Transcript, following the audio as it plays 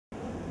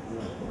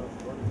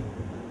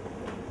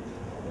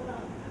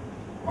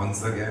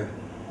Once again,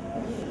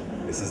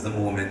 this is the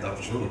moment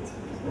of truth.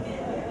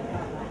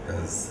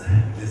 Because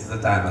this is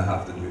the time I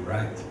have to do it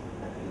right.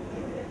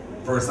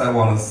 First, I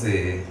want to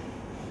say,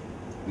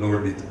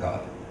 glory be to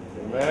God.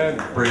 Amen.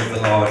 Praise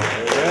the Lord.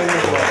 Amen.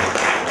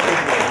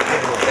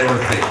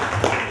 Everything.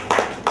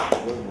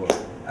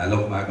 I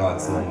love my God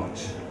so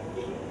much.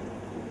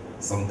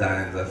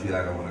 Sometimes I feel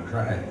like I want to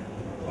cry,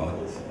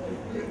 but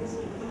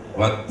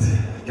what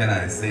can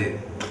I say?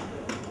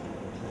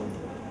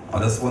 I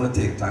just want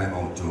to take time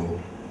out to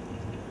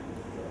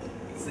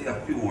say a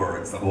few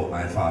words about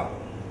my father.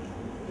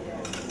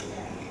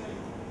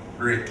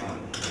 Great man.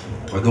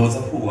 For those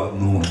of who have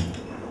known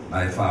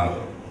my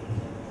father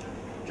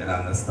can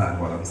understand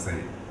what I'm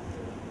saying.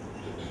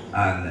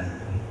 And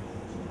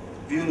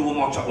if you know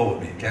much about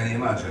me, can you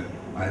imagine?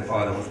 My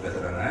father was better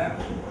than I am.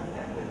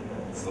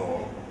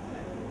 So,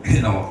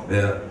 you know,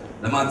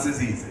 the maths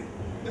is easy.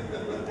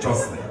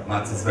 Trust me,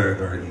 maths is very,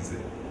 very easy.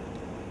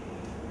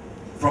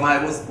 From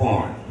I was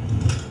born,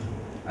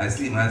 I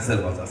see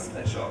myself as a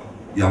special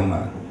young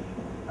man.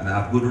 And I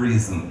have good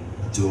reason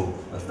to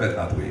have felt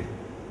that way.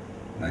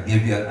 And I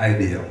give you an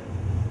idea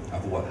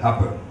of what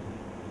happened.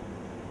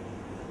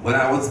 When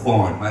I was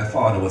born, my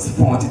father was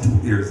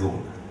 42 years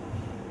old.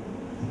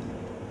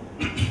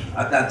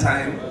 At that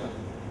time,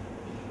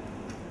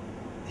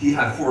 he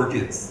had 4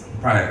 kids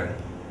prior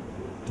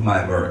to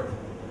my birth.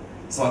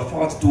 So at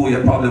 42,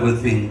 you probably will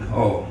think,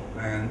 oh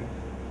man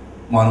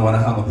want to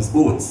hang up his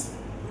boots.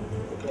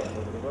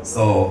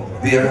 So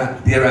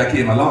there I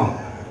came along.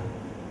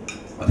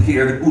 But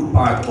here the good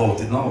part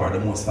about it now, or the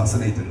most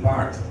fascinating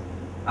part.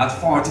 At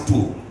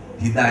 42,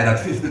 he died at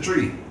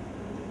 53.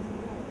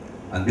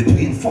 And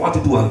between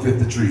 42 and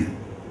 53,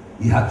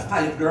 he had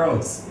 5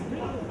 girls.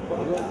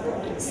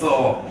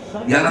 So,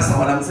 you understand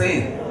what I'm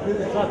saying?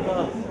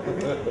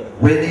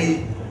 When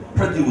he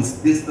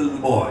produced this little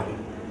boy,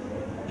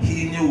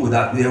 he knew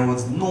that there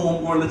was no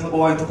more little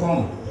boy to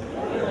come.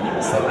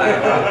 So I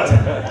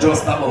got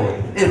just about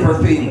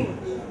everything.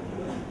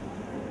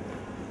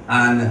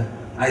 And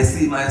I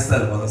see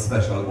myself as a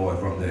special boy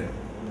from there.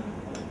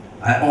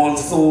 I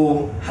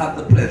also had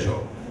the pleasure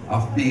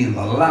of being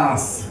the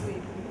last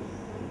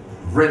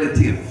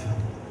relative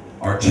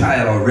or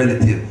child or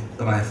relative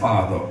to my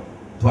father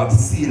to have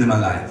seen him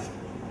alive.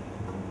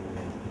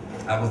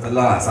 I was the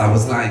last. I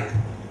was like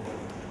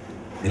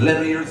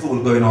 11 years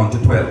old going on to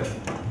 12.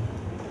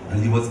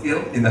 And he was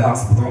ill in the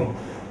hospital.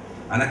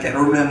 And I can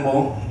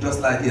remember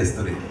just like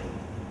yesterday.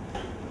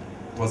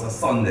 It was a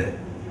Sunday.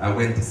 I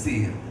went to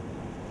see him.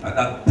 At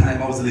that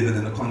time I was living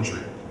in the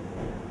country.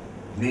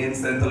 In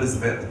St.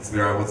 Elizabeth, it's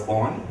where I was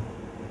born.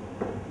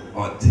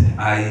 But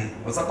I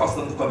was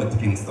accustomed to coming to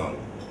Kingston.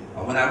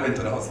 And when I went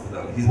to the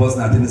hospital, he was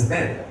not in his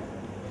bed.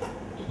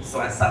 So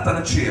I sat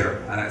on a chair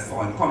and I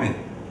saw him coming.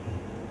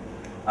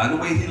 And the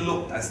way he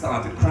looked, I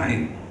started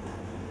crying.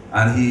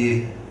 And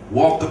he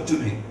walked up to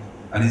me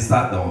and he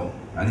sat down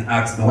and he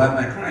asked me, why am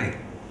I crying?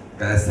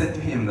 Because I said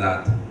to him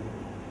that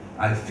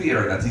I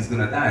fear that he's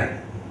going to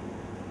die.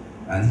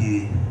 And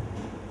he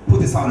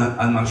put his hand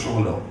on my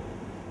shoulder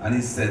and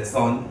he said,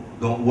 son,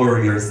 don't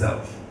worry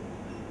yourself.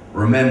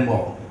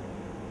 Remember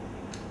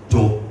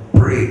to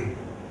pray,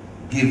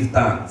 give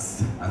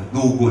thanks, and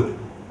do good.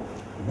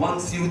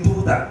 Once you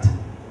do that,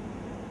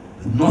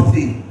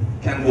 nothing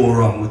can go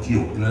wrong with you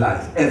in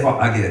life ever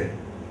again.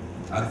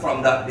 And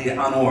from that day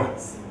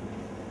onwards,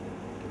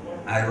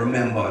 I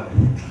remembered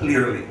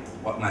clearly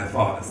what my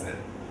father said.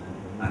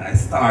 And I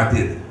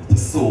started to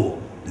sow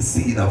the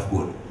seed of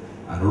good.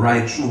 And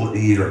right through the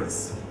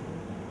years,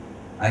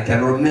 I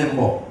can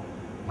remember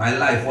my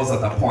life was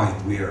at a point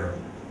where,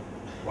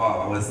 wow,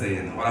 I was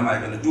saying, what am I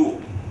going to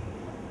do?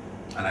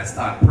 And I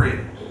started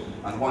praying.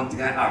 And one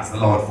thing I asked the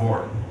Lord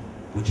for,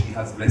 which he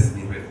has blessed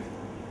me with,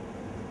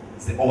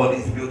 see all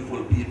these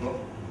beautiful people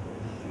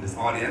in this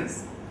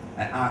audience,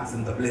 I asked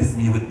him to bless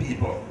me with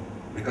people.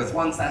 Because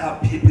once I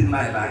have people in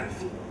my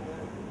life,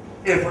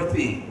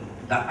 everything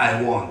that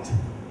I want,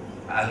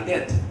 I'll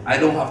get. I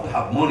don't have to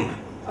have money.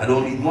 I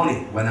don't need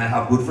money when I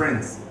have good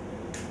friends.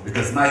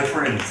 Because my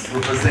friends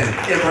represent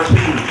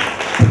everything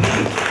to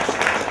me.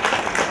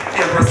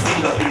 Every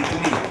single thing to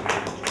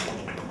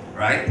me.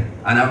 Right?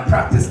 And I've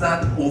practiced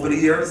that over the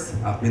years.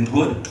 I've been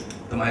good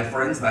to my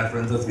friends have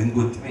been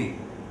good to me.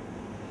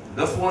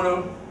 Just want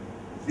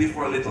to be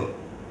for a little.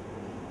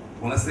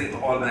 I want to say to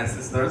all my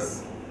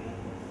sisters,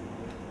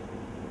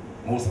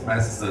 most of my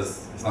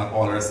sisters, if not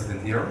all, are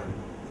sitting here.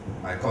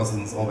 My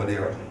cousins over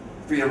there.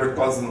 Favorite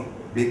cousin,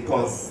 big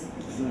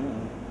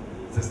cousin,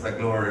 Sister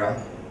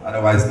Gloria,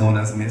 otherwise known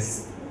as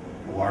Miss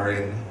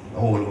Warren, the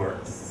whole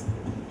works.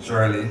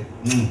 Shirley,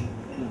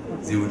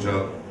 as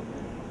usual.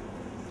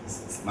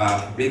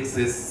 My big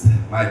sis,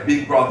 my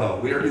big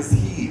brother, where is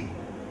he?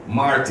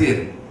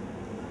 Martin.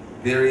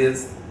 There he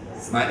is.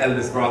 It's my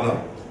eldest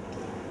brother.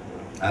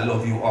 I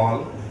love you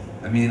all.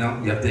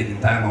 Amina, you have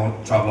taken time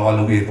out, travel all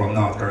the way from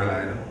North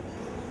Carolina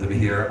to be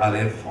here.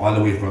 Olive, all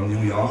the way from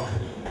New York.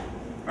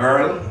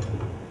 Earl,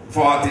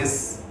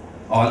 Fortis,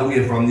 all the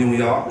way from New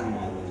York.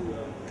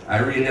 I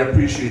really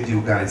appreciate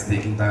you guys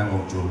taking time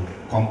out to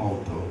come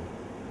out to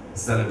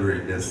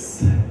celebrate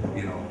this,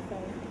 you know,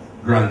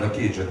 grand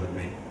occasion with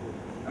me.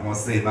 I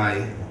must say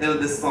my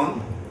eldest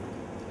son,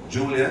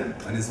 Julian,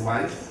 and his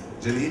wife,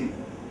 Janine,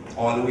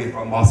 all the way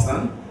from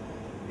Boston,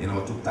 you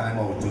know, took time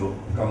out to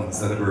come and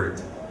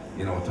celebrate,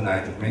 you know,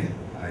 tonight with me.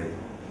 I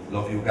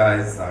love you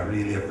guys. I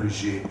really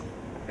appreciate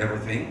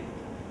everything.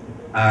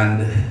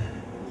 And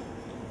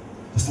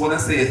just want to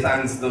say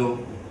thanks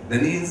to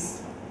Denise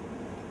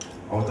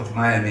out of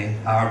Miami,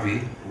 Harvey,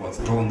 who was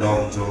thrown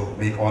down to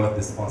make all of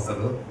this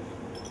possible.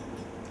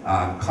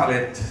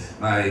 Colette,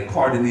 my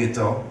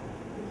coordinator,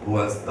 who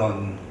has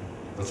done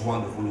such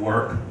wonderful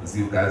work, as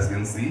you guys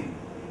can see.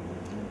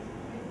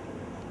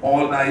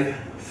 All my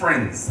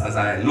friends, as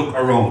I look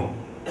around,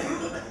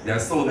 there are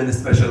so many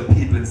special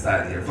people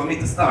inside here. For me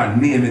to start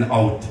naming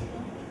out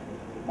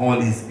all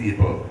these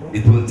people,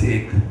 it will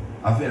take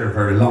a very,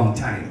 very long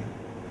time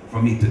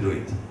for me to do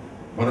it.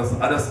 But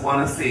I just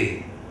want to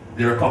say,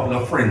 there are a couple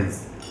of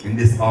friends in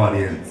this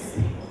audience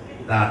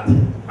that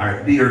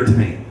are dear to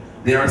me.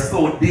 They are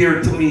so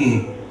dear to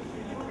me.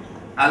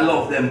 I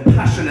love them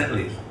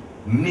passionately,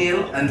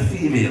 male and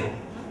female.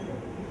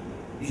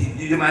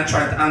 You might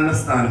try to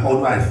understand how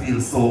do I feel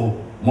so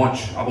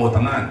much about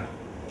a man,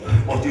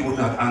 but you would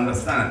not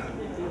understand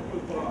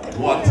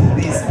what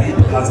these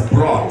people has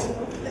brought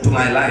to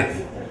my life.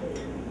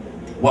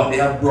 What they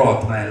have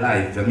brought to my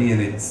life, I mean,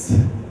 it's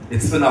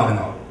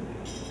phenomenal.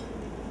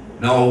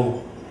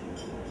 Now,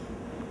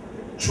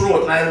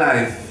 throughout my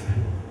life,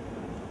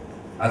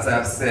 as I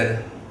have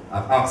said,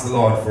 I've asked the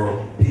Lord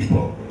for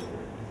people,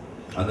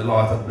 and the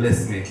Lord has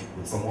blessed me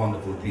with some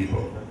wonderful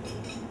people.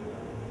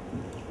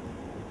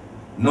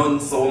 None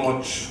so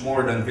much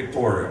more than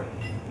Victoria.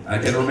 I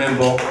can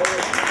remember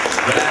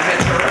when I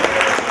met her,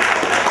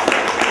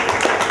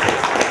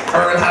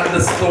 Earl had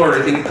the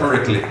story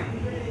incorrectly.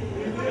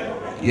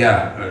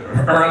 Yeah,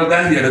 Earl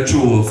can hear the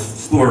true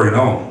story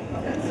now.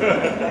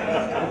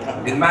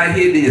 In my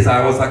heydays,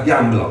 I was a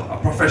gambler, a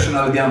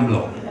professional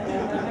gambler.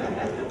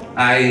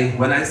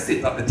 When I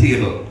sit at the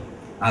table,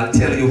 I'll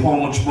tell you how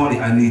much money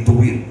I need to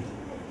win.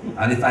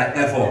 And if I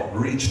ever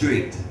reach to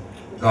it,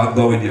 God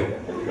go with you.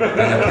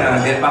 And you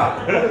can't get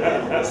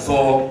back.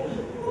 So,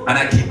 and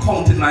I keep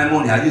counting my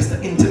money. I used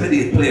to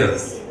intimidate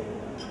players.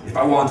 If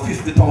I want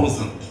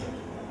 50,000,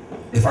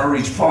 if I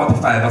reach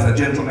 45 as a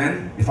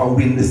gentleman, if I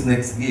win this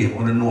next game, I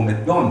want to know me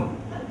done.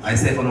 I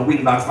say if I want to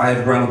win back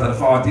 5 grand out of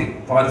the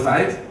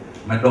 45,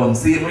 I'm done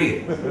same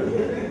way.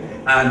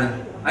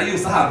 And I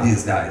used to have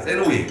these guys.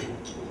 Anyway,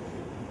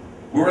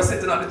 we were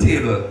sitting at the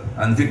table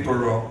and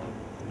Victoria,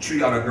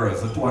 3 other girls,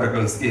 so 2 other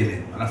girls came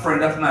in. And a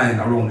friend of mine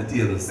around the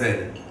table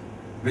said,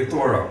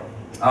 Victoria,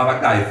 I have a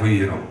guy for you,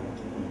 you know.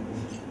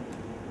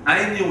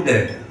 I knew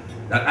then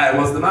that I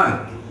was the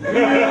man. But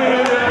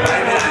I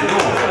didn't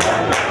know.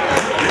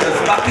 Because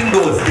back in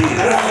those days,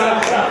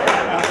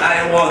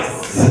 I was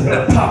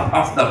the top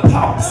of the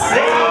pops.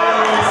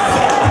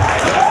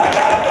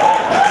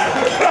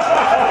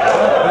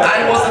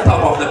 I was the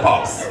top of the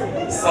pops.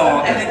 So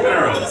any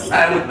girls,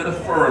 I would be the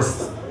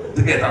first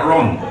to get a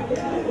run.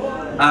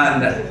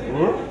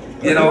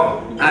 And, you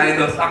know, I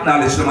just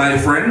acknowledged to my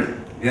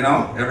friend, you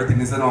know,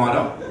 everything is in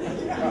order.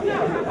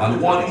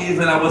 And one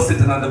evening I was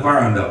sitting on the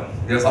veranda.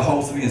 There's a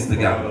house we used to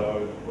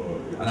gamble.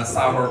 And I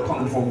saw her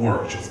coming from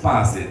work. She was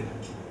passing.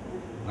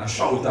 And I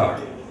shouted at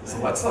her, so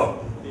what's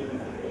up?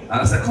 And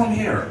I said, come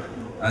here.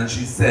 And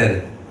she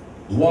said,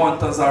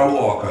 wanters or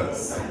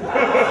walkers?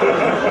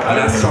 And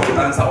I shouted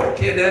and said,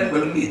 okay then,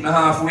 we'll meet me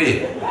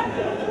halfway.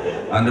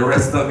 And the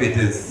rest of it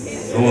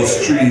is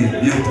those 3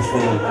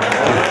 beautiful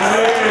kids.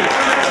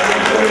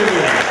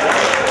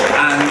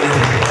 And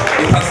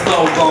it has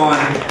now gone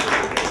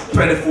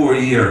 24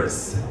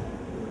 years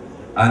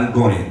and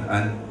going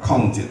and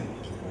counting.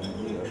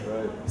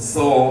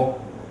 So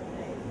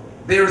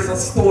there's a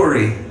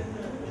story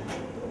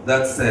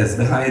that says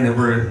behind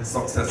every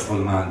successful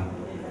man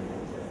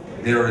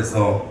there is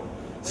a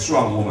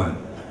strong woman.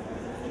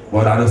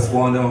 But I just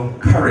want to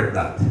correct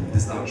that.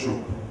 It's not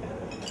true.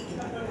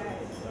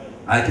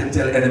 I can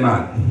tell any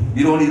man,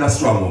 you don't need a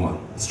strong woman.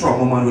 A strong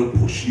woman will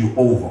push you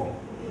over.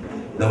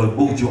 They will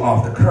boot you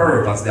off the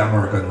curve, as the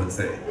American would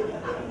say.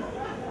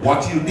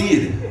 What you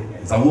need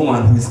is a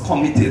woman who is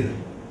committed,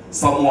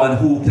 someone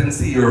who can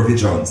see your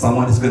vision,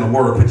 someone who's going to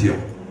work with you.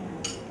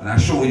 And I'll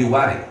show you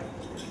why.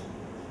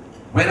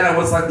 When I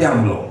was a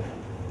gambler,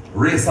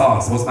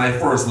 racehorse was my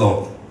first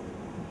love.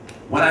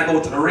 When I go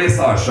to the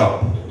racehorse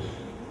shop,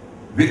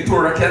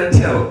 Victoria can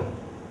tell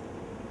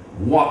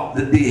what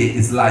the day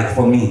is like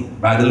for me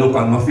by the look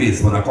on my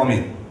face when I come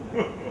in.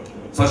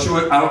 So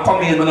I'll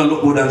come in when I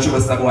look good and she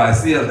will say, boy, I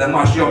see it, then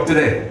mash you up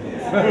today.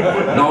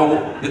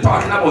 Now, you're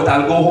talking about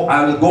I'll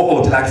go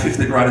out like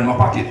 50 grand in my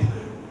pocket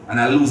and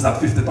I'll lose that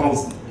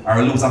 50,000 or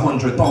I'll lose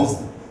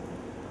 100,000.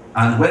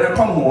 And when I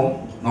come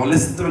home, now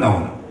listen to me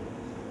now.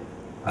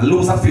 I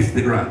lose a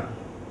 50 grand.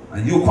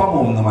 And you come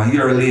home now and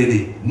you're a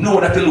lady, know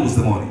that you lose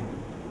the money.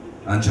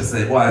 And she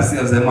said, boy, I see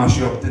as they mash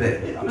you up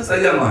today. And I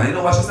said, yeah man, you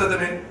know what she said to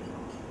me?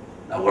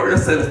 Now worry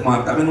yourself,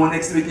 man. I mean,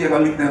 next week you're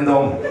going to lick them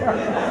down.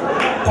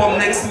 Come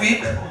next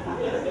week,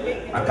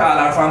 I call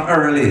her from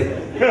early.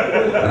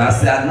 And I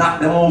say, I knock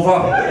them over.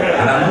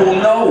 And I'm home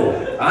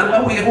now. I'm on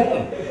my way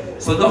home.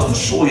 So just to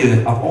show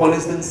you, I've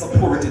always been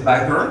supported by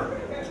her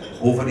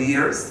over the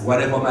years.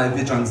 Whatever my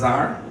visions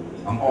are,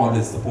 I'm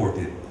always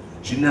supported.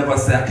 She never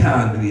said I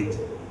can't do it.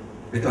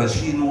 Because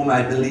she know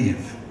my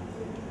belief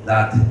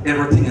that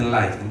everything in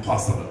life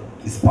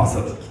is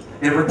possible.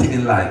 Everything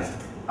in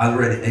life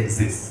already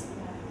exists.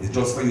 It's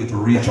just for you to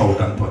reach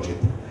out and touch it.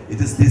 It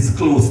is this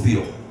close to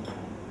you.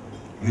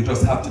 You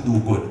just have to do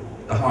good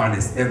to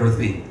harness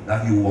everything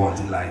that you want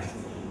in life.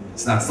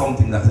 It's not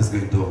something that is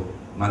going to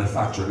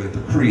manufacture, going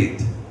to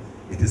create.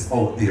 It is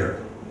out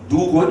there.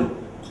 Do good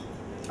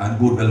and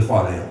good will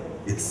follow you.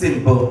 It's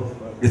simple.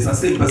 It's a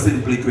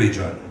simple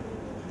equation.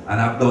 And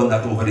I've done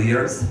that over the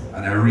years,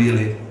 and I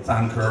really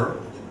thank her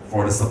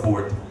for the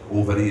support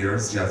over the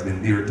years. She has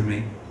been dear to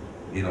me.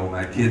 You know,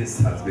 my kids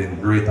has been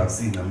great. I've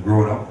seen them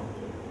grow up.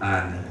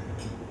 And,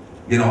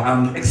 you know,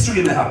 I'm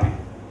extremely happy.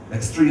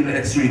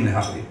 Extremely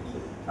happy.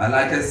 And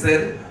like I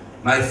said,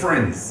 my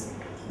friends,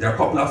 there are a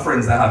couple of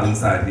friends I have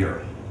inside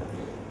here.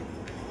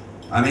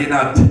 I may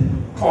not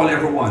call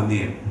everyone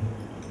name,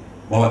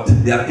 but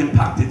they have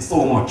impacted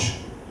so much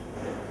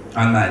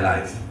on my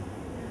life.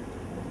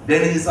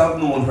 Denise, I've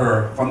known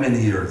her for many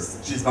years.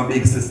 She's my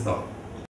big sister.